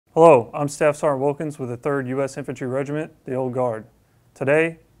Hello, I'm Staff Sergeant Wilkins with the 3rd U.S. Infantry Regiment, the Old Guard.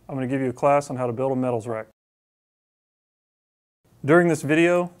 Today, I'm going to give you a class on how to build a metals rack. During this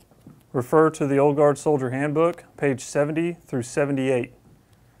video, refer to the Old Guard Soldier Handbook, page 70 through 78.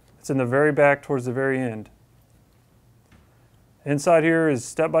 It's in the very back towards the very end. Inside here is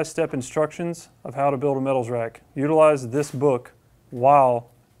step-by-step instructions of how to build a metals rack. Utilize this book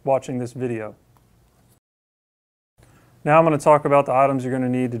while watching this video. Now I'm going to talk about the items you're going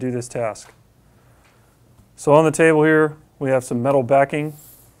to need to do this task. So on the table here, we have some metal backing.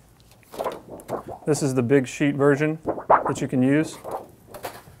 This is the big sheet version that you can use.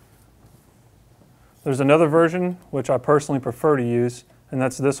 There's another version, which I personally prefer to use, and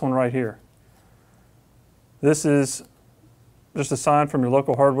that's this one right here. This is just a sign from your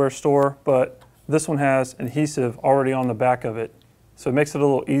local hardware store, but this one has adhesive already on the back of it, so it makes it a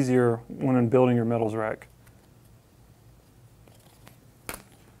little easier when building your metals rack.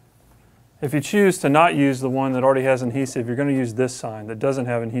 If you choose to not use the one that already has adhesive, you're going to use this sign that doesn't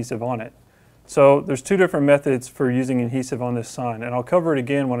have adhesive on it. So there's two different methods for using adhesive on this sign, and I'll cover it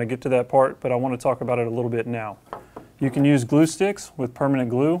again when I get to that part, but I want to talk about it a little bit now. You can use glue sticks with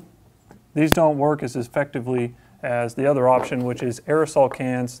permanent glue. These don't work as effectively as the other option, which is aerosol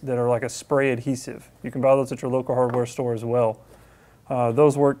cans that are like a spray adhesive. You can buy those at your local hardware store as well.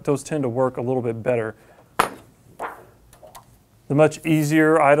 Those tend to work a little bit better. The much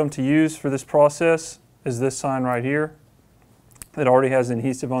easier item to use for this process is this sign right here that already has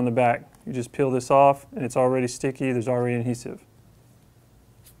adhesive on the back. You just peel this off and it's already sticky, there's already adhesive.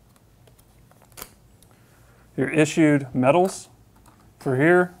 Your issued metals.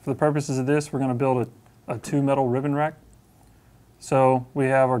 For the purposes of this, we're going to build a 2-metal ribbon rack. So we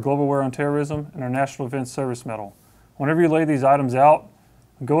have our Global Wear on Terrorism and our National Defense Service Medal. Whenever you lay these items out,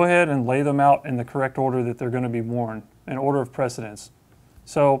 go ahead and lay them out in the correct order that they're going to be worn, in order of precedence.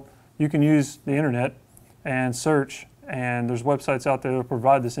 So you can use the internet and search, and there's websites out there that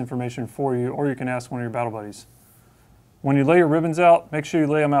provide this information for you, or you can ask one of your battle buddies. When you lay your ribbons out, make sure you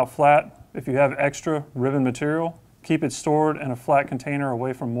lay them out flat. If you have extra ribbon material, keep it stored in a flat container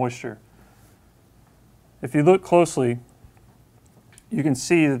away from moisture. If you look closely, you can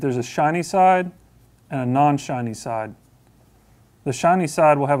see that there's a shiny side and a non-shiny side. The shiny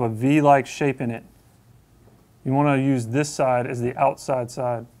side will have a V-like shape in it. You want to use this side as the outside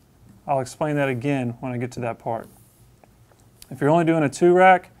side. I'll explain that again when I get to that part. If you're only doing a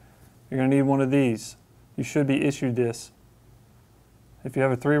 2-rack, you're going to need one of these. You should be issued this. If you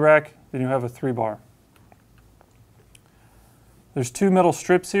have a 3-rack, then you have a 3-bar. There's 2 metal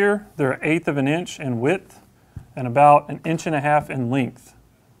strips here. They're 1/8 of an inch in width and about 1.5 inches in length.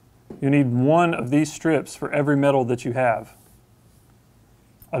 You need one of these strips for every metal that you have.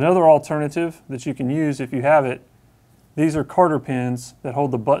 Another alternative that you can use if you have it, these are Carter pins that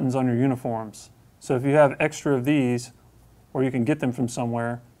hold the buttons on your uniforms. So if you have extra of these, or you can get them from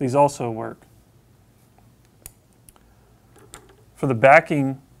somewhere, these also work. For the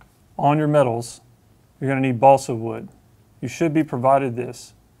backing on your metals, you're going to need balsa wood. You should be provided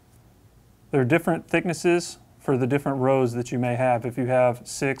this. There are different thicknesses for the different rows that you may have if you have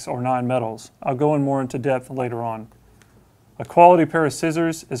 6 or 9 metals. I'll go in more into depth later on. A quality pair of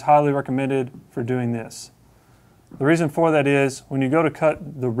scissors is highly recommended for doing this. The reason for that is when you go to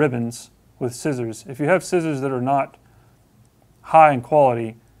cut the ribbons with scissors, if you have scissors that are not high in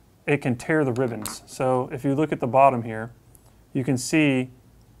quality, it can tear the ribbons. So if you look at the bottom here, you can see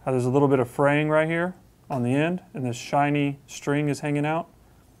how there's a little bit of fraying right here on the end, and this shiny string is hanging out.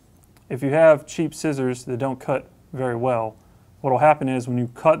 If you have cheap scissors that don't cut very well, what will happen is when you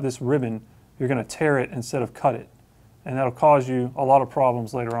cut this ribbon, you're going to tear it instead of cut it. And that'll cause you a lot of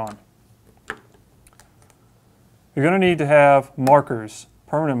problems later on. You're going to need to have markers,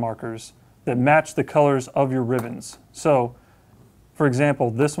 permanent markers, that match the colors of your ribbons. So, for example,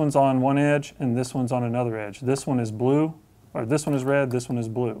 this one's on one edge and this one's on another edge. This one is blue, or this one is red, this one is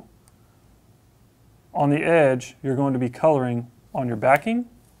blue. On the edge, you're going to be coloring on your backing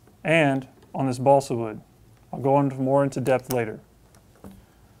and on this balsa wood. I'll go more into depth later.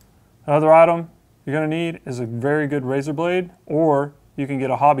 Another item you're going to need is a very good razor blade, or you can get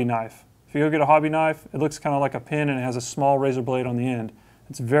a hobby knife. If you go get a hobby knife, it looks kind of like a pin and it has a small razor blade on the end.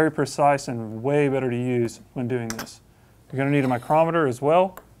 It's very precise and way better to use when doing this. You're going to need a micrometer as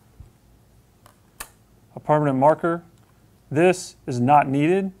well, a permanent marker. This is not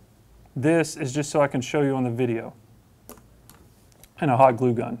needed. This is just so I can show you on the video, and a hot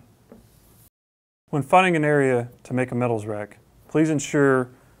glue gun. When finding an area to make a metals rack, please ensure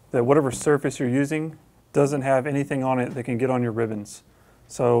that whatever surface you're using doesn't have anything on it that can get on your ribbons.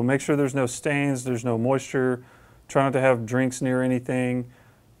 So make sure there's no stains, there's no moisture, try not to have drinks near anything.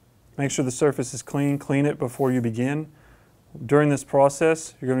 Make sure the surface is clean. Clean it before you begin. During this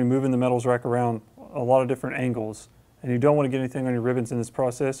process, you're going to be moving the metals rack around a lot of different angles, and you don't want to get anything on your ribbons in this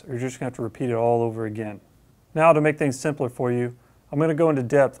process, or you're just going to have to repeat it all over again. Now, to make things simpler for you, I'm going to go into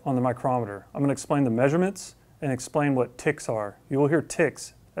depth on the micrometer. I'm going to explain the measurements and explain what ticks are. You will hear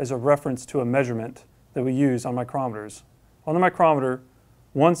ticks as a reference to a measurement that we use on micrometers. On the micrometer,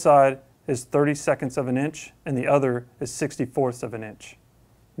 one side is 30/2 of an inch and the other is 64ths of an inch.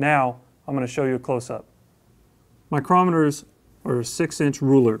 Now, I'm going to show you a close-up. Micrometers are a 6-inch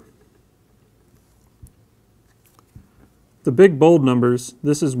ruler. The big bold numbers,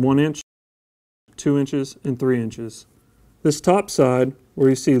 this is 1 inch, 2 inches, and 3 inches. This top side, where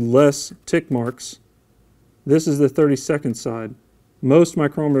you see less tick marks, this is the 32nd side. Most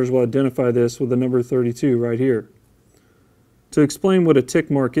micrometers will identify this with the number 32 right here. To explain what a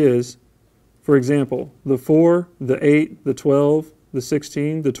tick mark is, for example, the 4, the 8, the 12, the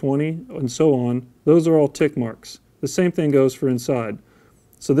 16, the 20, and so on, those are all tick marks. The same thing goes for inside.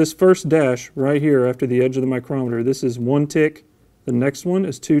 So this first dash right here after the edge of the micrometer, this is 1 tick, the next one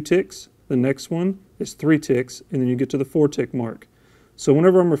is 2 ticks, the next one is 3 ticks, and then you get to the 4 tick mark. So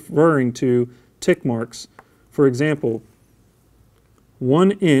whenever I'm referring to tick marks, for example,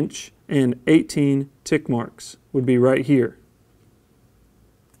 1 inch and 18 tick marks would be right here.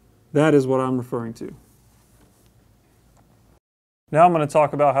 That is what I'm referring to. Now I'm going to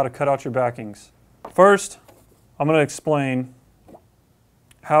talk about how to cut out your backings. First, I'm going to explain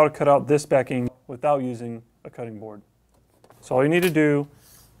how to cut out this backing without using a cutting board. So all you need to do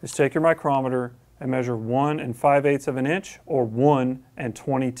is take your micrometer and measure 1 5/8 of an inch or 1 and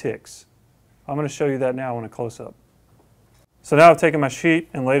 20 ticks. I'm going to show you that now in a close-up. So now I've taken my sheet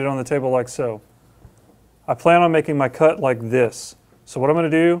and laid it on the table like so. I plan on making my cut like this. So what I'm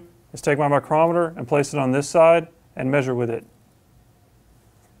going to do is take my micrometer and place it on this side and measure with it.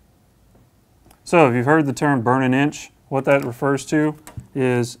 So if you've heard the term burn an inch, what that refers to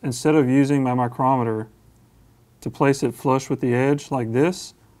is instead of using my micrometer to place it flush with the edge like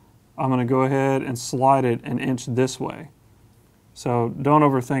this, I'm going to go ahead and slide it an inch this way. So don't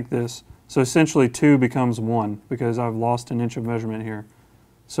overthink this. So essentially 2 becomes 1 because I've lost an inch of measurement here.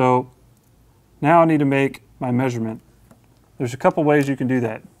 So now I need to make my measurement. There's a couple ways you can do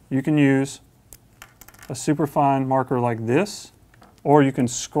that. You can use a superfine marker like this, or you can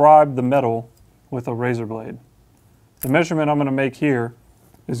scribe the metal with a razor blade. The measurement I'm going to make here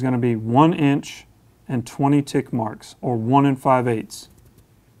is going to be 1 inch and 20 tick marks, or 1 5/8.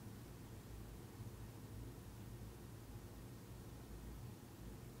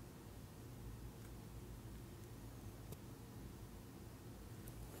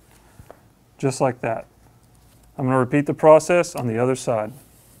 Just like that. I'm going to repeat the process on the other side.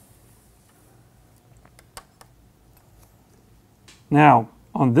 Now,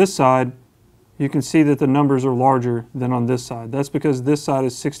 on this side, you can see that the numbers are larger than on this side. That's because this side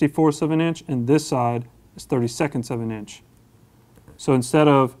is 64ths of an inch and this side is 32nds of an inch. So instead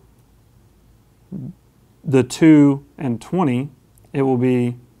of the 2 and 20, it will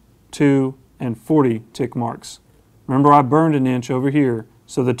be 2 and 40 tick marks. Remember, I burned an inch over here,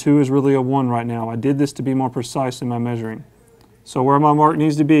 so the 2 is really a 1 right now. I did this to be more precise in my measuring. So where my mark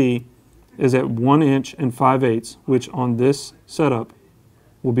needs to be is at 1 inch and 5/8, which on this setup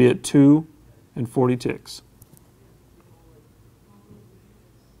will be at 2 and 40 ticks.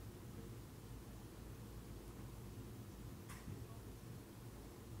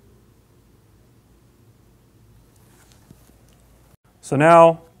 So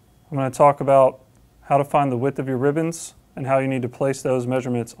now I'm going to talk about how to find the width of your ribbons and how you need to place those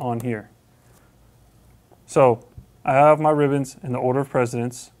measurements on here. So I have my ribbons in the order of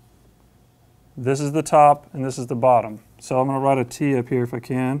precedence. This is the top and this is the bottom. So I'm going to write a T up here if I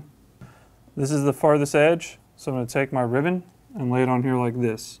can. This is the farthest edge, so I'm going to take my ribbon and lay it on here like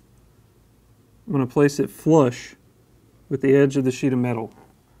this. I'm going to place it flush with the edge of the sheet of metal.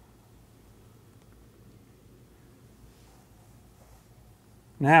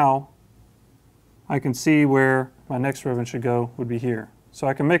 Now I can see where my next ribbon should go would be here. So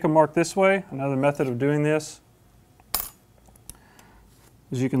I can make a mark this way. Another method of doing this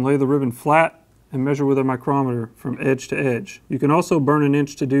is you can lay the ribbon flat and measure with a micrometer from edge to edge. You can also burn an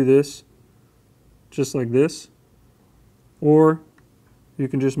inch to do this, just like this, or you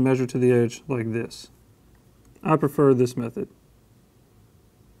can just measure to the edge like this. I prefer this method.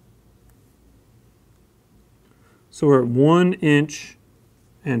 So we're at 1 inch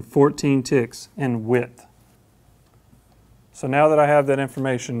and 14 ticks in width. So now that I have that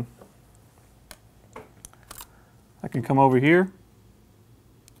information, I can come over here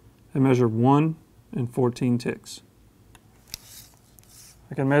and measure 1 and 14 ticks.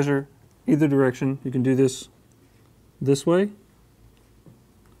 I can measure either direction. You can do this way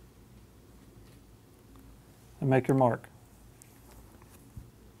and make your mark.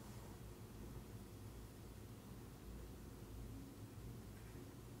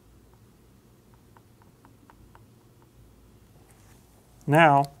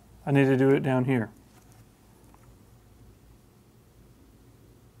 Now I need to do it down here.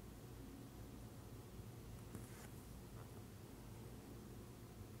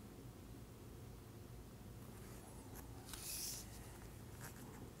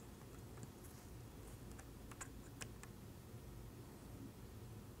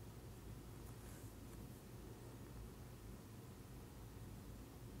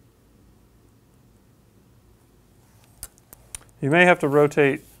 You may have to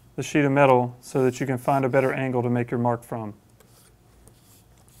rotate the sheet of metal so that you can find a better angle to make your mark from.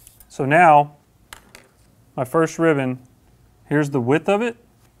 So now, my first ribbon, here's the width of it.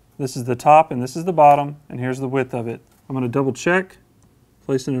 This is the top and this is the bottom, and here's the width of it. I'm going to double check,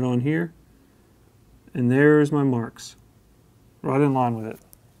 placing it on here, and there's my marks, right in line with it.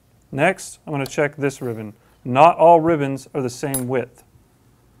 Next, I'm going to check this ribbon. Not all ribbons are the same width.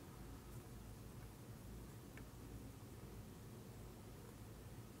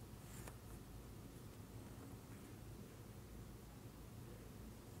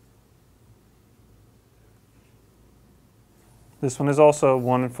 This one is also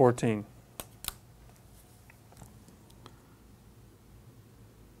 1 and 14.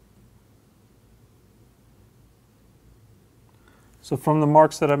 So from the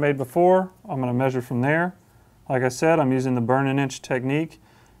marks that I made before, I'm going to measure from there. Like I said, I'm using the burn and inch technique.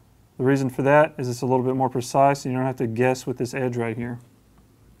 The reason for that is it's a little bit more precise and you don't have to guess with this edge right here.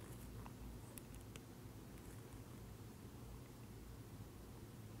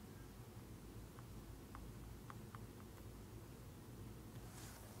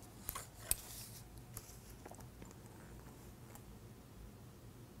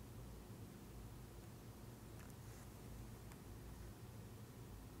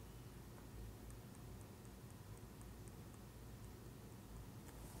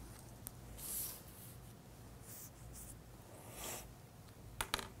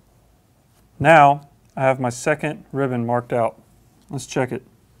 Now, I have my second ribbon marked out. Let's check it.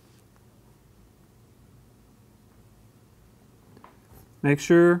 Make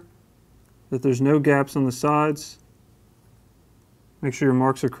sure that there's no gaps on the sides. Make sure your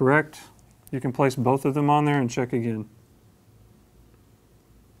marks are correct. You can place both of them on there and check again.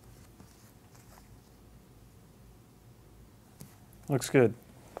 Looks good.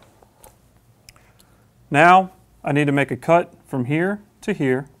 Now, I need to make a cut from here to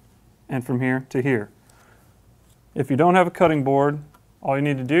here and from here to here. If you don't have a cutting board, all you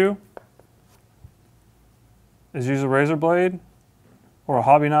need to do is use a razor blade or a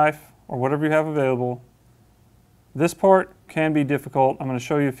hobby knife or whatever you have available. This part can be difficult. I'm going to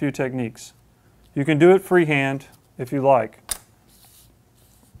show you a few techniques. You can do it freehand if you like.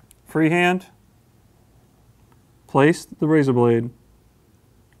 Freehand, place the razor blade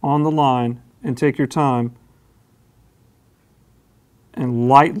on the line and take your time and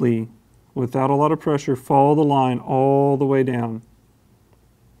lightly, without a lot of pressure, follow the line all the way down.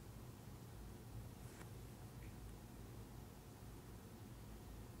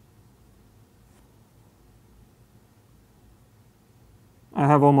 I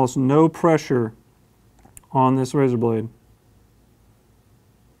have almost no pressure on this razor blade.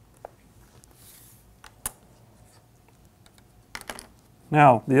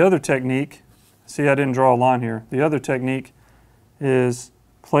 Now, the other technique, see I didn't draw a line here. The other technique is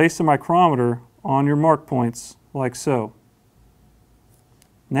place a micrometer on your mark points like so.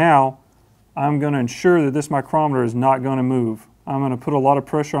 Now, I'm going to ensure that this micrometer is not going to move. I'm going to put a lot of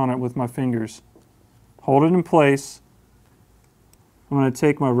pressure on it with my fingers. Hold it in place. I'm going to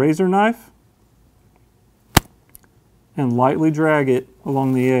take my razor knife and lightly drag it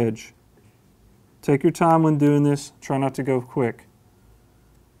along the edge. Take your time when doing this. Try not to go quick.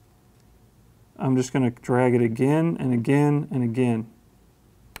 I'm just going to drag it again and again and again.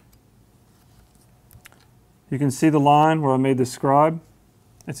 You can see the line where I made the scribe.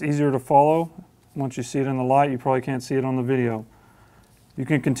 It's easier to follow. Once you see it in the light, you probably can't see it on the video. You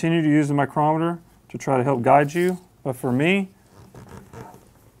can continue to use the micrometer to try to help guide you, but for me,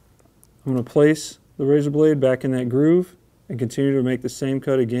 I'm going to place the razor blade back in that groove and continue to make the same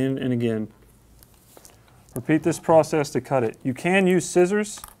cut again and again. Repeat this process to cut it. You can use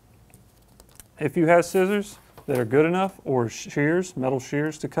scissors if you have scissors that are good enough, or shears, metal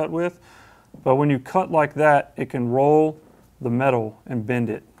shears to cut with. But when you cut like that, it can roll the metal and bend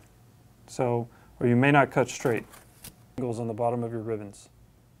it. So, or you may not cut straight. Angles on the bottom of your ribbons.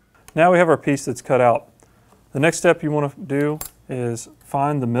 Now we have our piece that's cut out. The next step you want to do is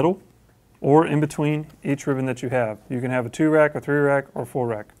find the middle or in between each ribbon that you have. You can have a 2-rack, a 3-rack, or a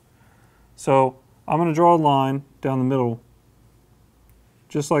 4-rack. So I'm going to draw a line down the middle,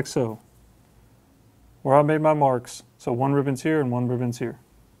 just like so, where I made my marks. So one ribbon's here and one ribbon's here.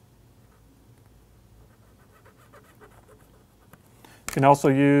 You can also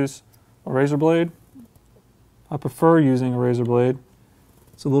use a razor blade. I prefer using a razor blade.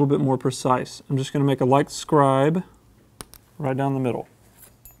 It's a little bit more precise. I'm just going to make a light scribe right down the middle.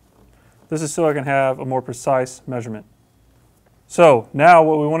 This is so I can have a more precise measurement. So now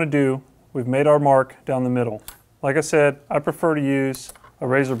what we want to do, we've made our mark down the middle. Like I said, I prefer to use a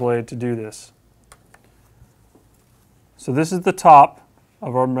razor blade to do this. So this is the top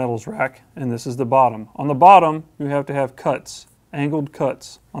of our metals rack, and this is the bottom. On the bottom, you have to have cuts, angled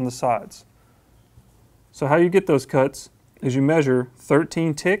cuts on the sides. So how you get those cuts is you measure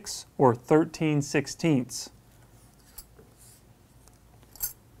 13 ticks or 13/16.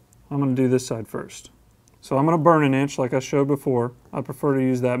 I'm going to do this side first. So I'm going to burn an inch like I showed before. I prefer to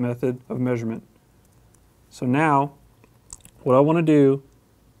use that method of measurement. So now what I want to do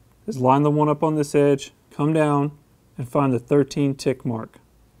is line the one up on this edge, come down, and find the 13 tick mark.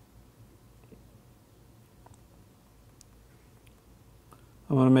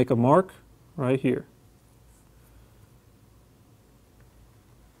 I'm going to make a mark right here.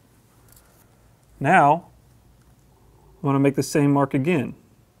 Now I'm going to make the same mark again.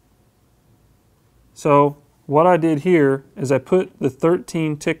 So what I did here is I put the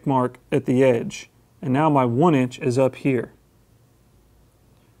 13 tick mark at the edge, and now my 1 inch is up here.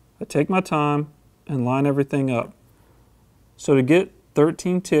 I take my time and line everything up. So to get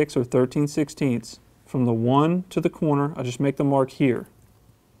 13 ticks or 13/16 from the 1 to the corner, I just make the mark here.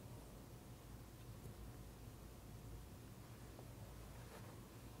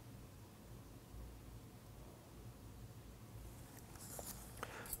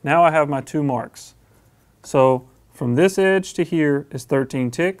 Now I have my 2 marks. So from this edge to here is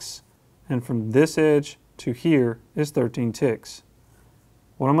 13 ticks, and from this edge to here is 13 ticks.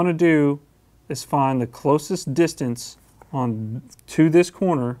 What I'm going to do is find the closest distance to this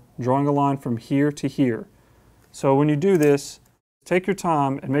corner, drawing a line from here to here. So when you do this, take your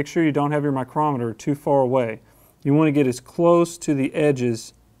time and make sure you don't have your micrometer too far away. You want to get as close to the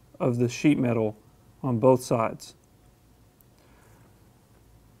edges of the sheet metal on both sides.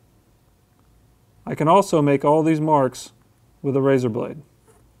 I can also make all these marks with a razor blade.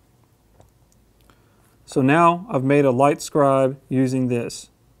 So now I've made a light scribe using this.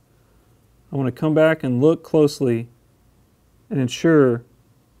 I want to come back and look closely and ensure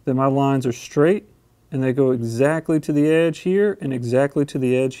that my lines are straight and they go exactly to the edge here and exactly to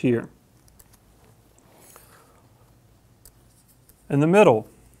the edge here. In the middle,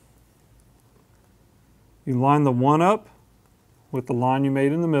 you line the one up with the line you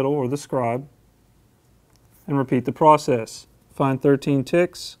made in the middle, or the scribe, and repeat the process. Find 13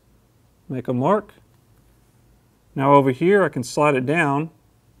 ticks, make a mark. Now over here I can slide it down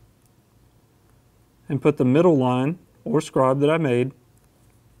and put the middle line or scribe that I made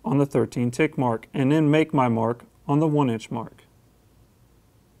on the 13 tick mark, and then make my mark on the 1 inch mark.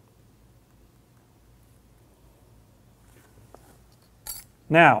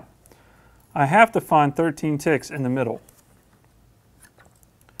 Now I have to find 13 ticks in the middle.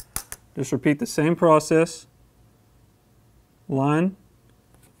 Just repeat the same process. Line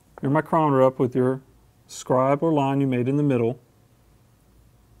your micrometer up with your scribe or line you made in the middle.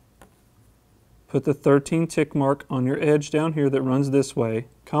 Put the 13 tick mark on your edge down here that runs this way.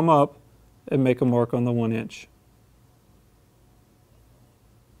 Come up and make a mark on the 1 inch.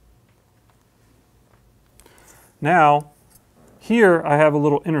 Now, here I have a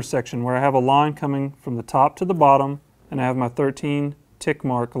little intersection where I have a line coming from the top to the bottom, and I have my 13 tick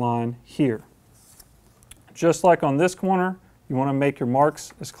mark line here. Just like on this corner, you want to make your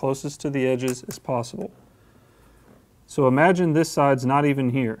marks as closest to the edges as possible. So imagine this side's not even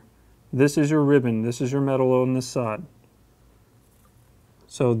here. This is your ribbon, this is your metal on this side.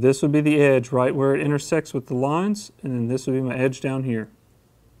 So this would be the edge right where it intersects with the lines, and then this would be my edge down here.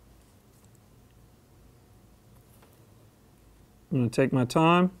 I'm going to take my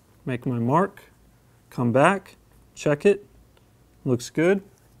time, make my mark, come back, check it, looks good.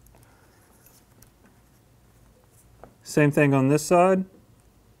 Same thing on this side.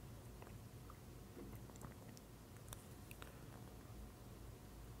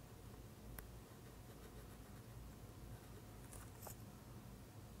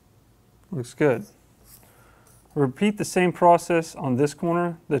 Looks good. Repeat the same process on this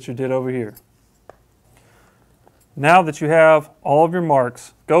corner that you did over here. Now that you have all of your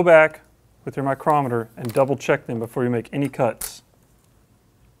marks, go back with your micrometer and double check them before you make any cuts.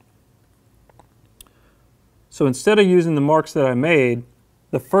 So instead of using the marks that I made,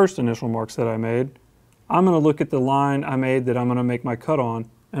 the first initial marks that I made, I'm going to look at the line I made that I'm going to make my cut on,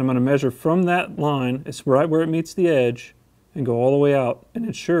 and I'm going to measure from that line, it's right where it meets the edge, and go all the way out and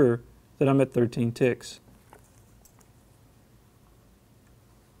ensure that I'm at 13 ticks.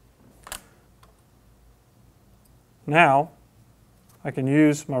 Now, I can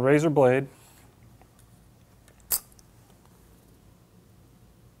use my razor blade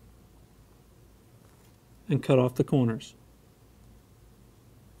and cut off the corners.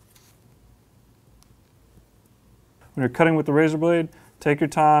 When you're cutting with the razor blade, take your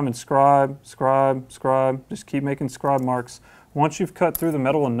time and scribe, scribe, scribe. Just keep making scribe marks. Once you've cut through the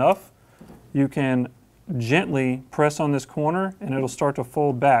metal enough, you can gently press on this corner and it'll start to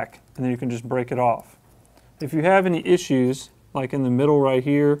fold back, and then you can just break it off. If you have any issues, like in the middle right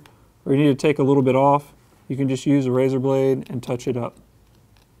here, or you need to take a little bit off, you can just use a razor blade and touch it up.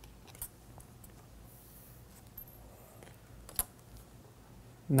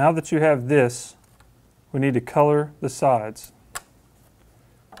 Now that you have this, we need to color the sides.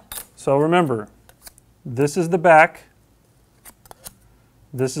 So remember, this is the back,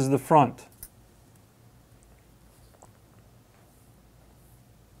 this is the front.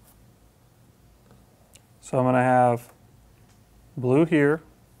 So I'm going to have blue here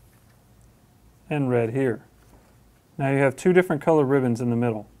and red here. Now you have two different color ribbons in the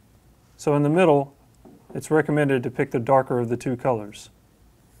middle. So in the middle, it's recommended to pick the darker of the two colors.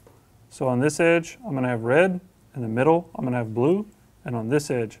 So on this edge, I'm going to have red. In the middle, I'm going to have blue. And on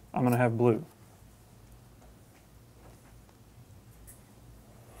this edge, I'm going to have blue.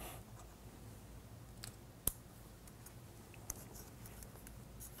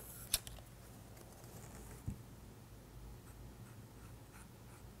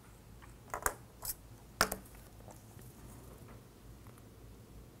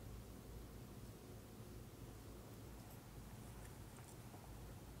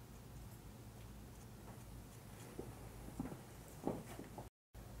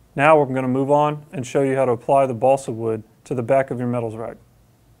 Now we're going to move on and show you how to apply the balsa wood to the back of your metals rack.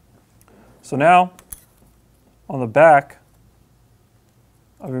 So now, on the back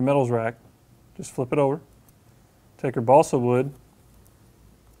of your metals rack, just flip it over, take your balsa wood,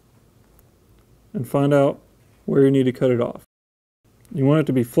 and find out where you need to cut it off. You want it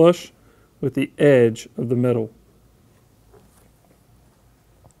to be flush with the edge of the metal.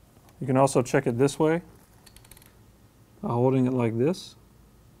 You can also check it this way by holding it like this.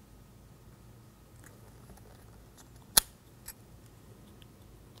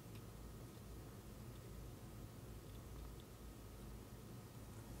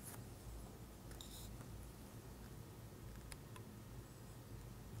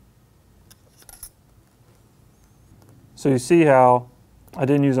 So you see how I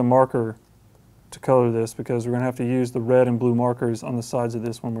didn't use a marker to color this, because we're going to have to use the red and blue markers on the sides of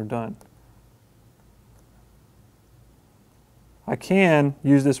this when we're done. I can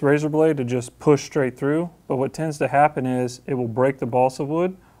use this razor blade to just push straight through, but what tends to happen is it will break the balsa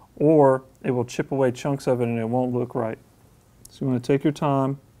wood, or it will chip away chunks of it and it won't look right. So you want to take your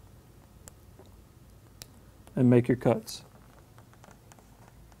time and make your cuts.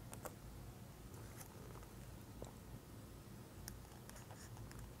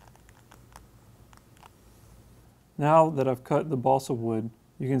 Now that I've cut the balsa wood,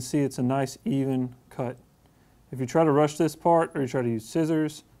 you can see it's a nice even cut. If you try to rush this part, or you try to use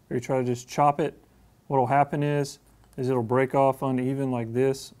scissors, or you try to just chop it, what will happen is it'll break off uneven like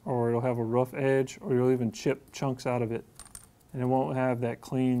this, or it'll have a rough edge, or you'll even chip chunks out of it. And it won't have that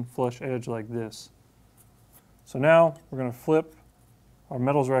clean, flush edge like this. So now we're going to flip our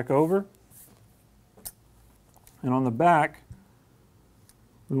metals rack over. And on the back,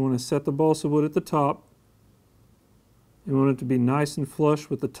 we want to set the balsa wood at the top. You want it to be nice and flush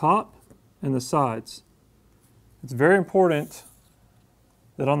with the top and the sides. It's very important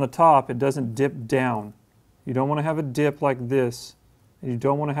that on the top it doesn't dip down. You don't want to have a dip like this, and you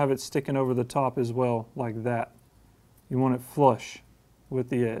don't want to have it sticking over the top as well like that. You want it flush with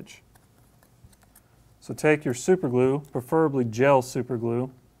the edge. So take your super glue, preferably gel super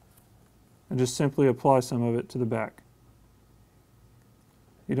glue, and just simply apply some of it to the back.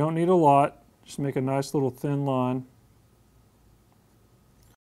 You don't need a lot, just make a nice little thin line.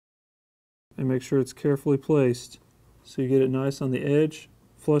 And make sure it's carefully placed so you get it nice on the edge,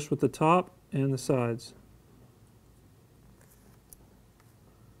 flush with the top and the sides.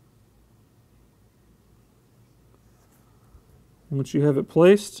 Once you have it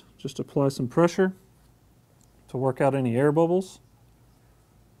placed, just apply some pressure to work out any air bubbles.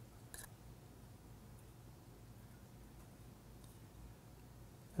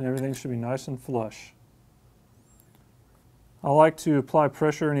 And everything should be nice and flush. I like to apply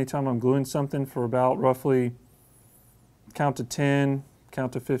pressure anytime I'm gluing something for about roughly count to 10,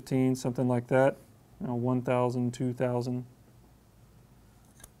 count to 15, something like that. 1,000, 2,000.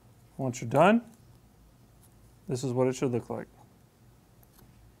 Once you're done, this is what it should look like.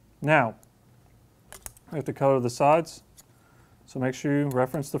 Now, we have to color the sides. So make sure you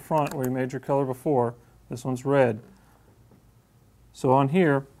reference the front where you made your color before. This one's red. So on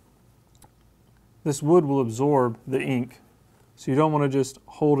here, this wood will absorb the ink. So you don't want to just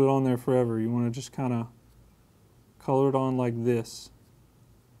hold it on there forever. You want to just kind of color it on like this.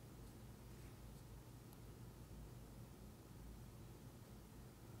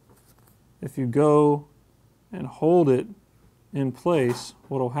 If you go and hold it in place,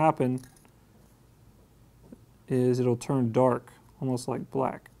 what will happen is it'll turn dark, almost like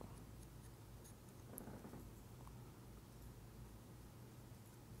black.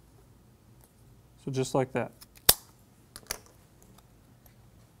 So just like that.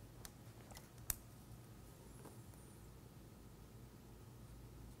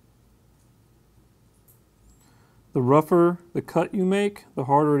 The rougher the cut you make, the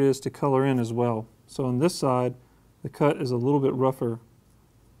harder it is to color in as well. So on this side, the cut is a little bit rougher.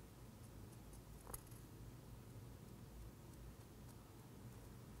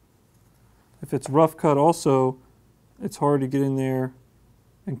 If it's rough cut also, it's hard to get in there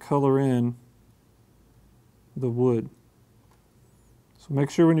and color in the wood. So make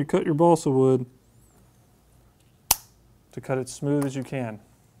sure when you cut your balsa wood to cut it smooth as you can.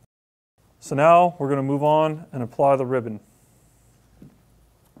 So now we're going to move on and apply the ribbon.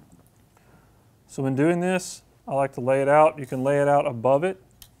 So when doing this, I like to lay it out. You can lay it out above it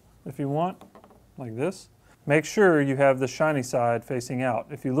if you want, like this. Make sure you have the shiny side facing out.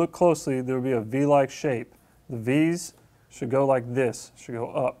 If you look closely, there will be a V-like shape. The V's should go like this, should go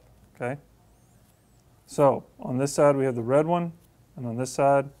up, okay? So on this side we have the red one, and on this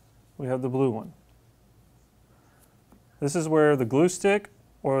side we have the blue one. This is where the glue stick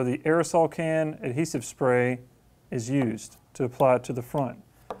or the aerosol can adhesive spray is used to apply it to the front.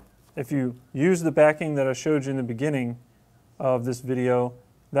 If you use the backing that I showed you in the beginning of this video,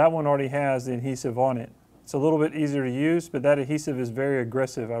 that one already has the adhesive on it. It's a little bit easier to use, but that adhesive is very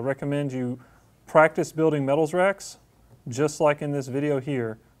aggressive. I recommend you practice building metals racks, just like in this video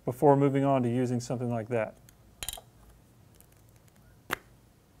here, before moving on to using something like that.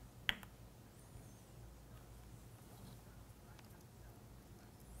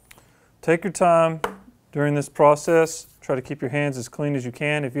 Take your time during this process. Try to keep your hands as clean as you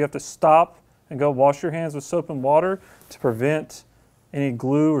can. If you have to stop and go wash your hands with soap and water to prevent any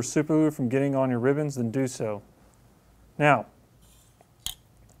glue or super glue from getting on your ribbons, then do so. Now,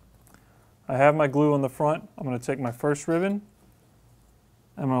 I have my glue on the front. I'm going to take my first ribbon.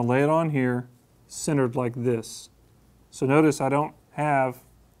 I'm going to lay it on here, centered like this. So notice I don't have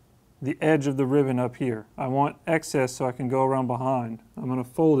the edge of the ribbon up here. I want excess so I can go around behind. I'm going to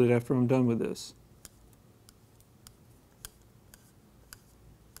fold it after I'm done with this.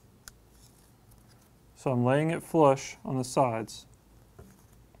 So I'm laying it flush on the sides.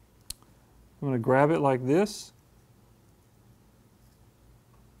 I'm going to grab it like this,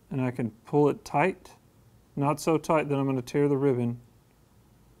 and I can pull it tight, not so tight that I'm going to tear the ribbon,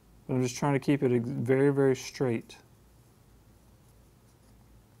 but I'm just trying to keep it very, very straight.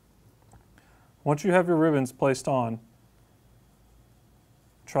 Once you have your ribbons placed on,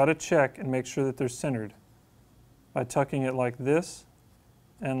 try to check and make sure that they're centered by tucking it like this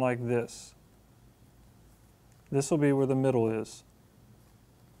and like this. This will be where the middle is.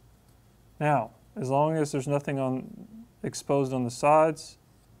 Now, as long as there's nothing exposed on the sides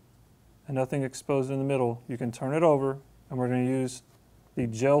and nothing exposed in the middle, you can turn it over, and we're going to use the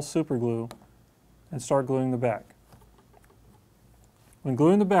gel super glue and start gluing the back. When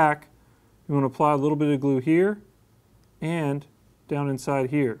gluing the back, you want to apply a little bit of glue here and down inside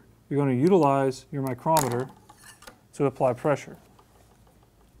here. You're going to utilize your micrometer to apply pressure.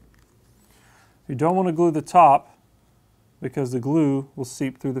 You don't want to glue the top because the glue will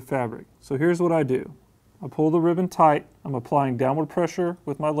seep through the fabric. So here's what I do. I pull the ribbon tight. I'm applying downward pressure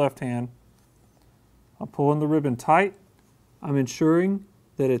with my left hand. I'm pulling the ribbon tight. I'm ensuring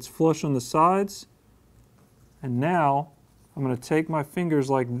that it's flush on the sides. And now I'm going to take my fingers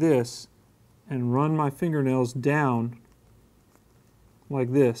like this and run my fingernails down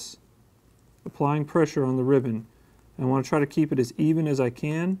like this, applying pressure on the ribbon. And I want to try to keep it as even as I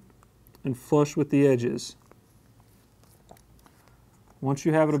can and flush with the edges. Once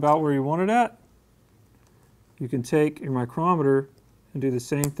you have it about where you want it at, you can take your micrometer and do the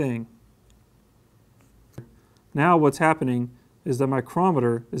same thing. Now what's happening is the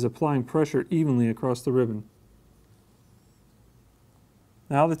micrometer is applying pressure evenly across the ribbon.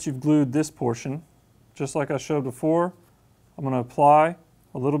 Now that you've glued this portion, just like I showed before, I'm going to apply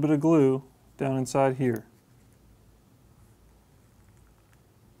a little bit of glue down inside here.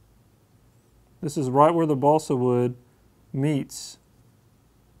 This is right where the balsa wood meets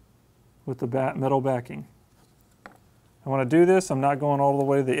with the metal backing. And when I do this, I'm not going all the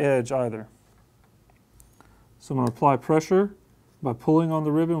way to the edge either. So I'm going to apply pressure by pulling on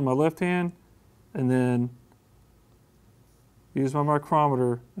the ribbon with my left hand, and then use my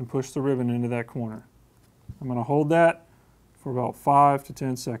micrometer and push the ribbon into that corner. I'm going to hold that for about 5 to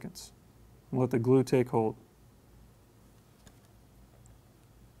 10 seconds and let the glue take hold.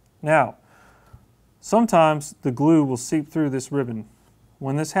 Now, sometimes the glue will seep through this ribbon.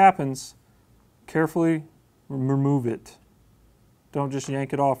 When this happens, carefully remove it. Don't just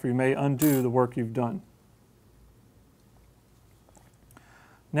yank it off, or you may undo the work you've done.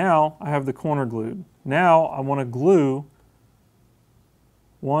 Now I have the corner glued. Now I want to glue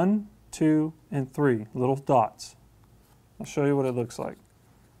 1, 2, and 3 little dots. I'll show you what it looks like.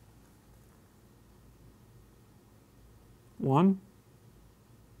 1,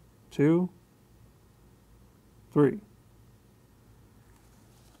 2, 3.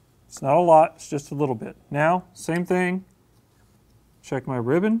 It's not a lot, it's just a little bit. Now, same thing, check my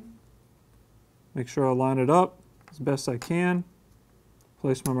ribbon, make sure I line it up as best I can,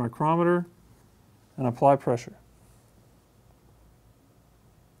 place my micrometer, and apply pressure.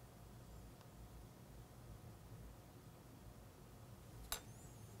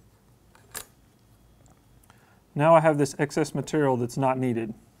 Now I have this excess material that's not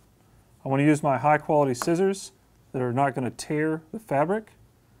needed. I want to use my high quality scissors that are not going to tear the fabric.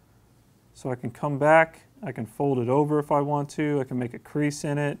 So I can come back, I can fold it over if I want to, I can make a crease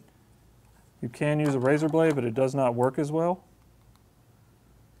in it. You can use a razor blade, but it does not work as well.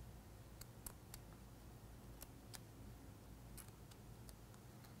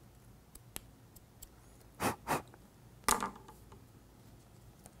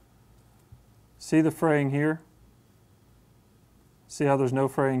 See the fraying here? See how there's no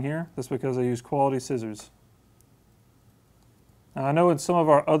fraying here? That's because I use quality scissors. Now, I know in some of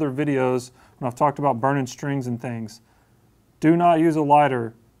our other videos, when I've talked about burning strings and things, do not use a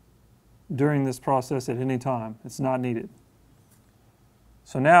lighter during this process at any time. It's not needed.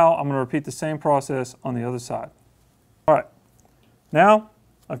 So now I'm going to repeat the same process on the other side. All right, now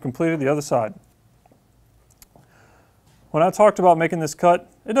I've completed the other side. When I talked about making this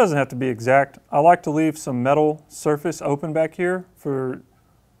cut, it doesn't have to be exact. I like to leave some metal surface open back here for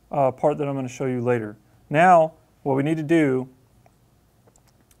a part that I'm going to show you later. Now, what we need to do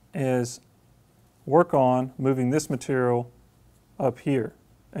is work on moving this material up here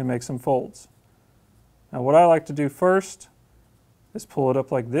and make some folds. Now what I like to do first is pull it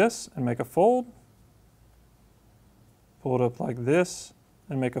up like this and make a fold. Pull it up like this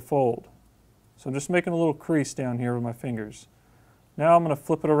and make a fold. So I'm just making a little crease down here with my fingers. Now I'm going to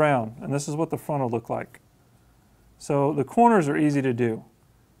flip it around, and this is what the front will look like. So the corners are easy to do.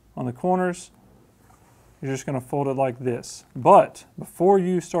 On the corners, you're just going to fold it like this. But before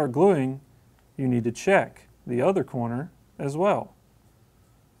you start gluing, you need to check the other corner as well.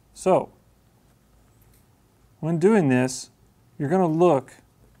 So when doing this, you're going to look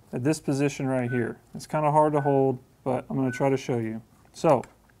at this position right here. It's kind of hard to hold, but I'm going to try to show you. So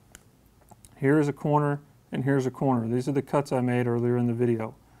here is a corner and here's a corner. These are the cuts I made earlier in the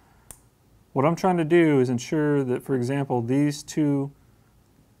video. What I'm trying to do is ensure that, for example, these two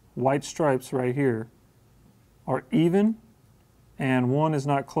white stripes right here are even, and one is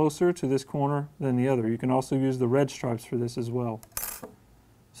not closer to this corner than the other. You can also use the red stripes for this as well.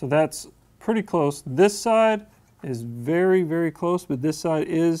 So that's pretty close. This side is very, very close, but this side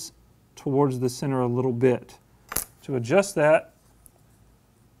is towards the center a little bit. To adjust that,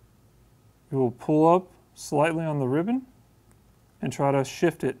 you will pull up slightly on the ribbon and try to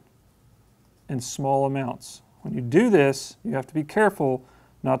shift it in small amounts. When you do this, you have to be careful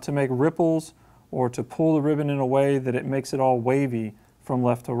not to make ripples or to pull the ribbon in a way that it makes it all wavy from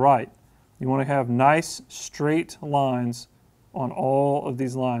left to right. You want to have nice straight lines on all of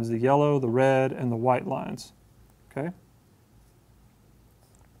these lines, the yellow, the red, and the white lines. Okay?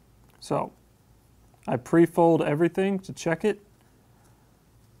 So I pre-fold everything to check it.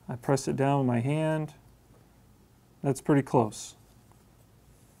 I press it down with my hand. That's pretty close.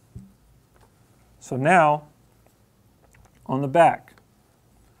 So now, on the back,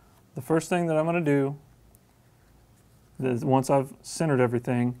 the first thing that I'm going to do is, once I've centered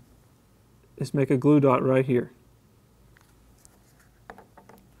everything, is make a glue dot right here.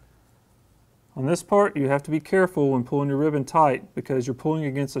 On this part, you have to be careful when pulling your ribbon tight because you're pulling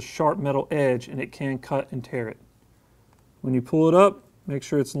against a sharp metal edge and it can cut and tear it. When you pull it up, make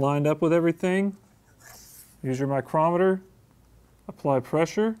sure it's lined up with everything. Use your micrometer, apply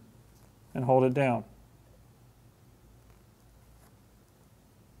pressure, and hold it down.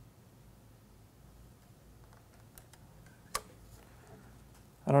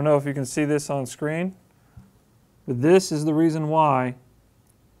 I don't know if you can see this on screen, but this is the reason why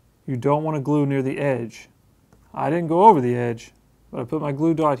you don't want to glue near the edge. I didn't go over the edge, but I put my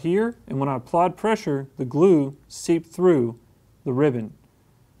glue dot here, and when I applied pressure, the glue seeped through the ribbon.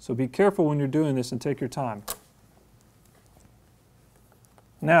 So be careful when you're doing this and take your time.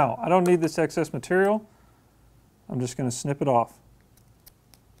 Now, I don't need this excess material. I'm just going to snip it off.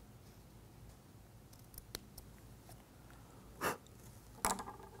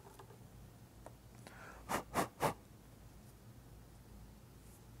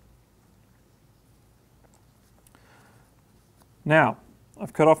 Now,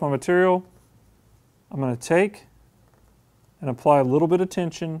 I've cut off my material. I'm going to take and apply a little bit of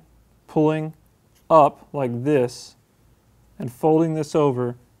tension, pulling up like this, and folding this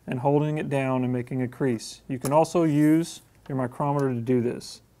over and holding it down and making a crease. You can also use your micrometer to do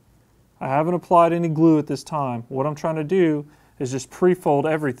this. I haven't applied any glue at this time. What I'm trying to do is just pre-fold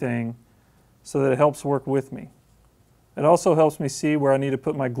everything so that it helps work with me. It also helps me see where I need to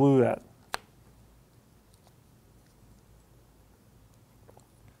put my glue at.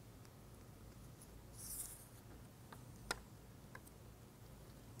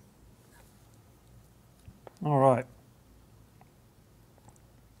 All right.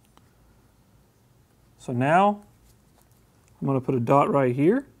 So now I'm going to put a dot right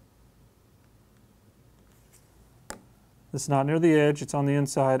here. It's not near the edge, it's on the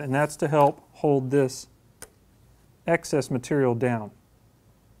inside, and that's to help hold this excess material down.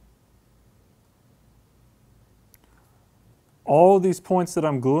 All of these points that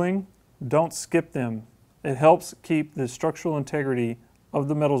I'm gluing, don't skip them. It helps keep the structural integrity of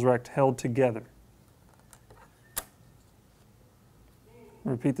the metals rack held together.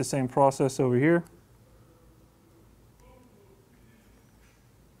 Repeat the same process over here.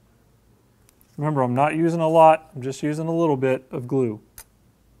 Remember, I'm not using a lot, I'm just using a little bit of glue.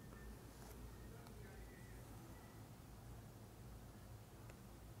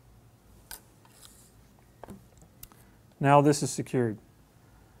 Now this is secured.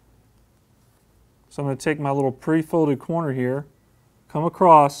 So I'm going to take my little pre-folded corner here, come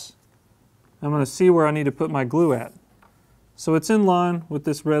across, I'm going to see where I need to put my glue at. So it's in line with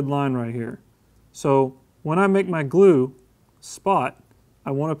this red line right here. So when I make my glue spot, I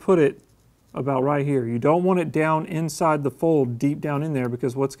want to put it about right here. You don't want it down inside the fold, deep down in there,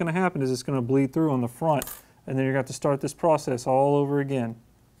 because what's going to happen is it's going to bleed through on the front, and then you're going to have to start this process all over again.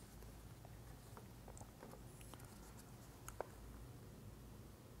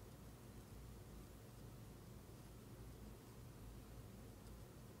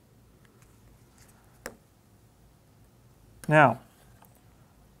 Now,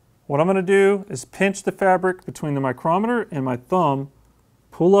 what I'm going to do is pinch the fabric between the micrometer and my thumb,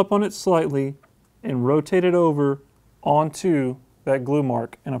 pull up on it slightly, and rotate it over onto that glue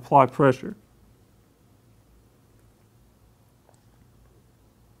mark and apply pressure.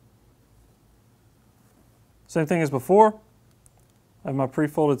 Same thing as before. I have my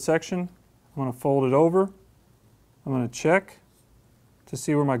pre-folded section. I'm going to fold it over. I'm going to check to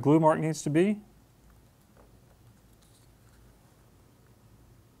see where my glue mark needs to be.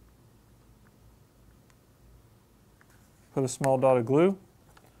 Put a small dot of glue.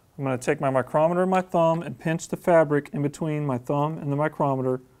 I'm going to take my micrometer and my thumb and pinch the fabric in between my thumb and the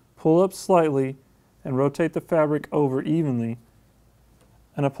micrometer, pull up slightly, and rotate the fabric over evenly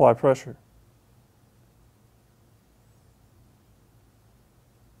and apply pressure.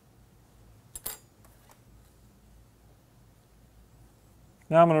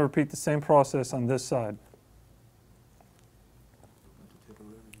 Now I'm going to repeat the same process on this side.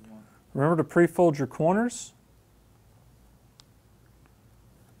 Remember to pre-fold your corners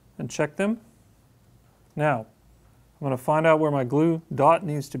and check them. Now, I'm going to find out where my glue dot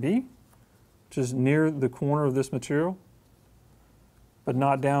needs to be, which is near the corner of this material, but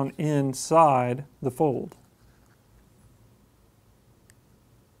not down inside the fold.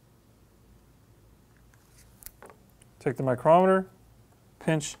 Take the micrometer,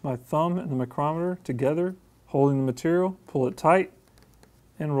 pinch my thumb and the micrometer together, holding the material, pull it tight,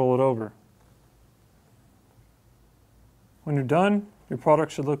 and roll it over. When you're done, your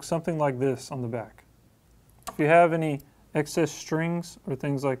product should look something like this on the back. If you have any excess strings or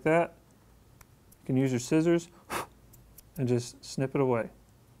things like that, You can use your scissors and just snip it away.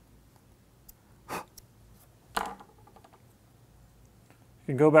 You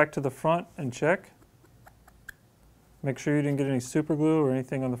can go back to the front and check. Make sure you didn't get any super glue or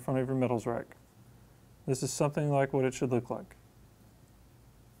anything on the front of your metals rack. This is something like what it should look like.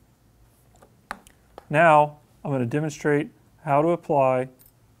 Now, I'm going to demonstrate how to apply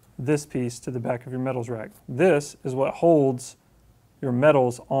this piece to the back of your metals rack. This is what holds your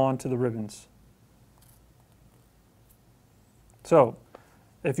metals onto the ribbons. So,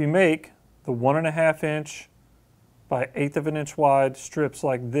 if you make the 1.5 inch by 1/8 of an inch wide strips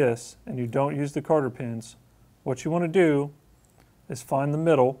like this, and you don't use the Carter pins, what you want to do is find the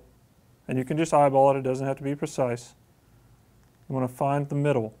middle, and you can just eyeball it, it doesn't have to be precise. You want to find the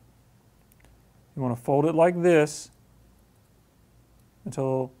middle. You want to fold it like this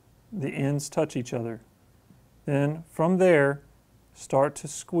until the ends touch each other. Then from there, start to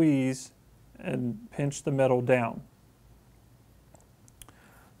squeeze and pinch the metal down.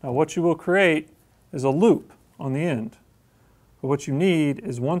 Now what you will create is a loop on the end. But what you need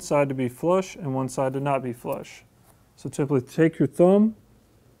is one side to be flush and one side to not be flush. So simply take your thumb,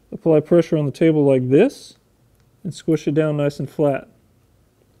 apply pressure on the table like this, and squish it down nice and flat.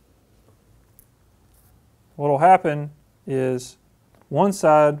 What will happen is one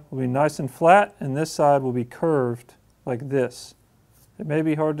side will be nice and flat and this side will be curved like this. It may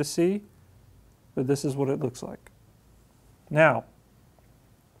be hard to see, but this is what it looks like. Now,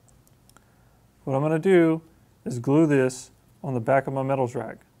 what I'm going to do is glue this on the back of my metals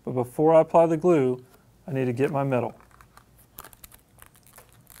rack. But before I apply the glue, I need to get my metal.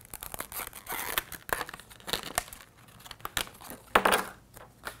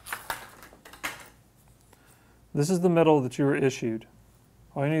 This is the metal that you were issued.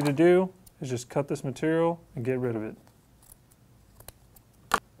 All you need to do is just cut this material and get rid of it.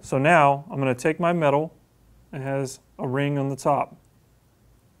 So now I'm going to take my metal. It has a ring on the top.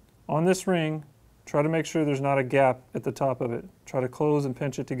 On this ring, try to make sure there's not a gap at the top of it. Try to close and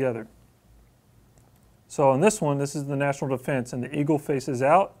pinch it together. So on this one, this is the national defense, and the eagle faces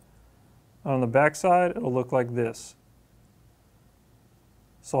out. On the back side, it'll look like this.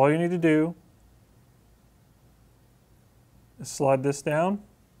 So all you need to do is slide this down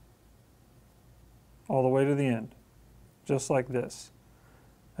all the way to the end, just like this.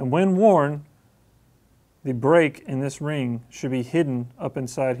 And when worn, the break in this ring should be hidden up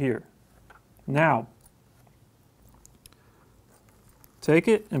inside here. Now, take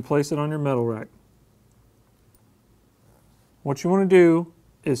it and place it on your metal rack. What you want to do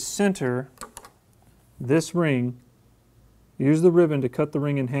is center this ring. Use the ribbon to cut the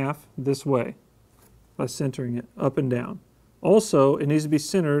ring in half this way by centering it up and down. Also, it needs to be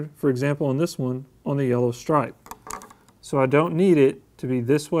centered, for example on this one, on the yellow stripe. So I don't need it to be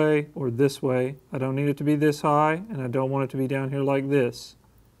this way or this way. I don't need it to be this high, and I don't want it to be down here like this.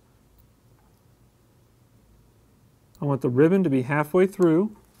 I want the ribbon to be halfway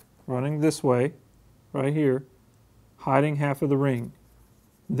through, running this way, right here, hiding half of the ring.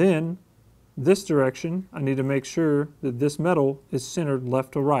 Then, this direction, I need to make sure that this metal is centered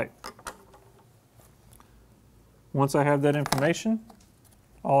left to right. Once I have that information,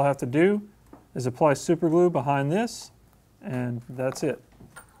 all I have to do is apply super glue behind this, and that's it.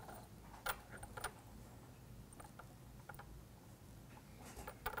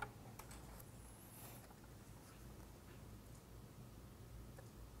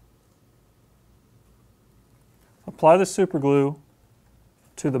 Apply the super glue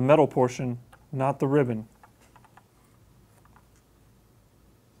to the metal portion, not the ribbon.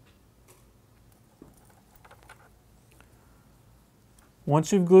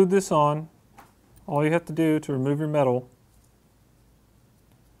 Once you've glued this on, all you have to do to remove your metal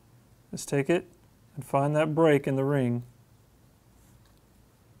is take it and find that break in the ring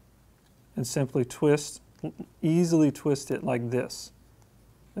and simply twist, easily twist it like this.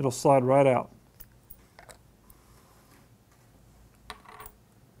 It'll slide right out.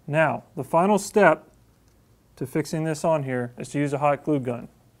 Now, the final step to fixing this on here is to use a hot glue gun.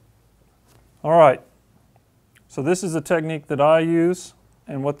 All right, so this is a technique that I use,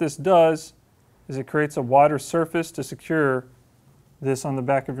 and what this does is it creates a wider surface to secure this on the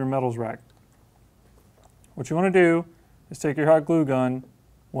back of your metals rack. What you want to do is take your hot glue gun,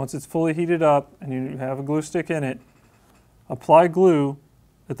 once it's fully heated up and you have a glue stick in it, apply glue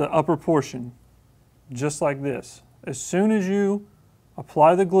at the upper portion, just like this. As soon as you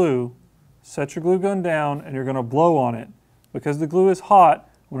apply the glue, set your glue gun down and you're going to blow on it. Because the glue is hot,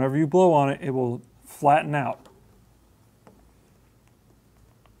 whenever you blow on it, it will flatten out.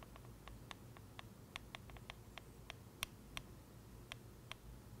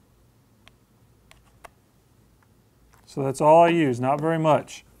 So that's all I use, not very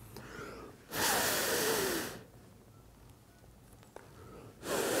much.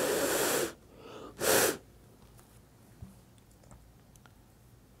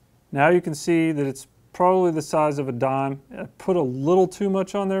 Now you can see that it's probably the size of a dime. I put a little too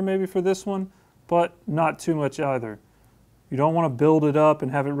much on there maybe for this one, but not too much either. You don't want to build it up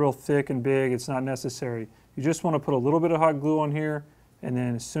and have it real thick and big. It's not necessary. You just want to put a little bit of hot glue on here, and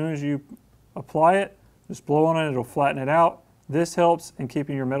then as soon as you apply it, just blow on it, it'll flatten it out. This helps in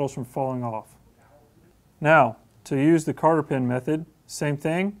keeping your metals from falling off. Now, to use the Carter pin method, same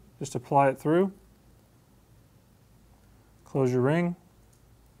thing, just apply it through. Close your ring.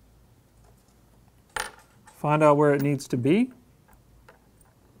 Find out where it needs to be.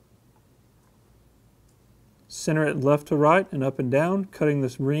 Center it left to right and up and down, cutting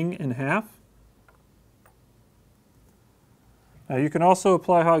this ring in half. Now you can also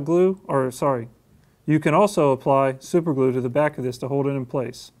apply you can also apply super glue to the back of this to hold it in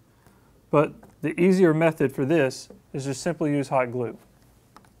place. But the easier method for this is just simply use hot glue.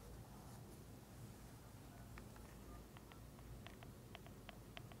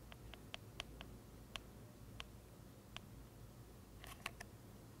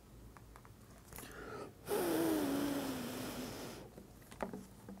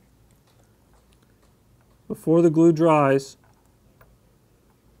 Before the glue dries,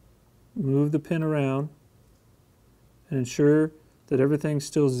 move the pin around and ensure that everything's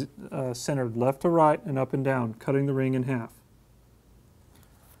still centered left to right and up and down, cutting the ring in half.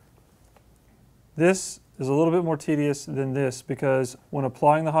 This is a little bit more tedious than this because when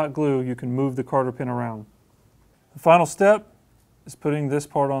applying the hot glue, you can move the Carter pin around. The final step is putting this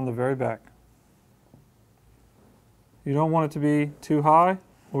part on the very back. You don't want it to be too high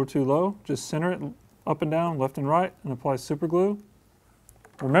or too low. Just center it up and down, left and right, and apply super glue.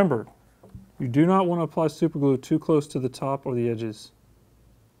 Remember, you do not want to apply super glue too close to the top or the edges.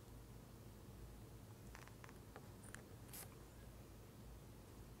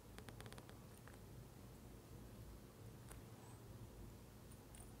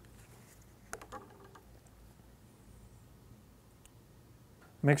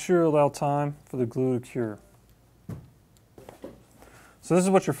 Make sure you allow time for the glue to cure. So this is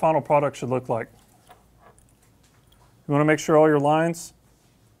what your final product should look like. You want to make sure all your lines,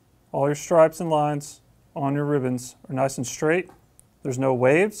 all your stripes and lines on your ribbons are nice and straight. There's no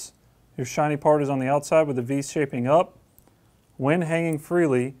waves. Your shiny part is on the outside with the V shaping up. When hanging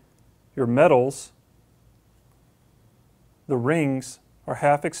freely, your metals, the rings, are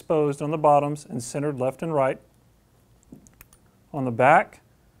half exposed on the bottoms and centered left and right. On the back,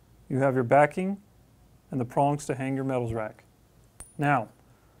 you have your backing and the prongs to hang your metals rack. Now,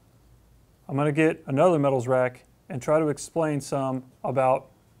 I'm going to get another metals rack and try to explain some about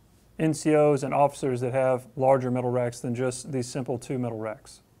NCOs and officers that have larger metal racks than just these simple 2 metal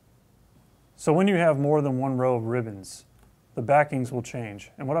racks. So when you have more than one row of ribbons, the backings will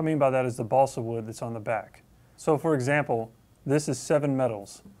change. And what I mean by that is the balsa wood that's on the back. So for example, this is 7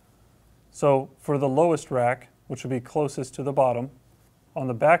 metals. So for the lowest rack, which will be closest to the bottom, on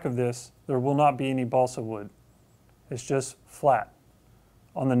the back of this, there will not be any balsa wood. It's just flat.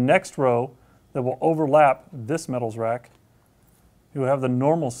 On the next row that will overlap this metals rack, you will have the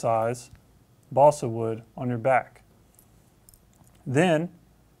normal size balsa wood on your back. Then,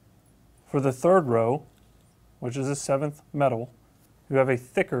 for the third row, which is the 7th metal, you have a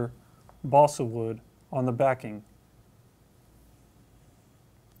thicker balsa wood on the backing.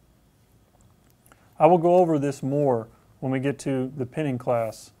 I will go over this more when we get to the pinning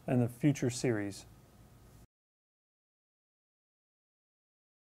class in the future series.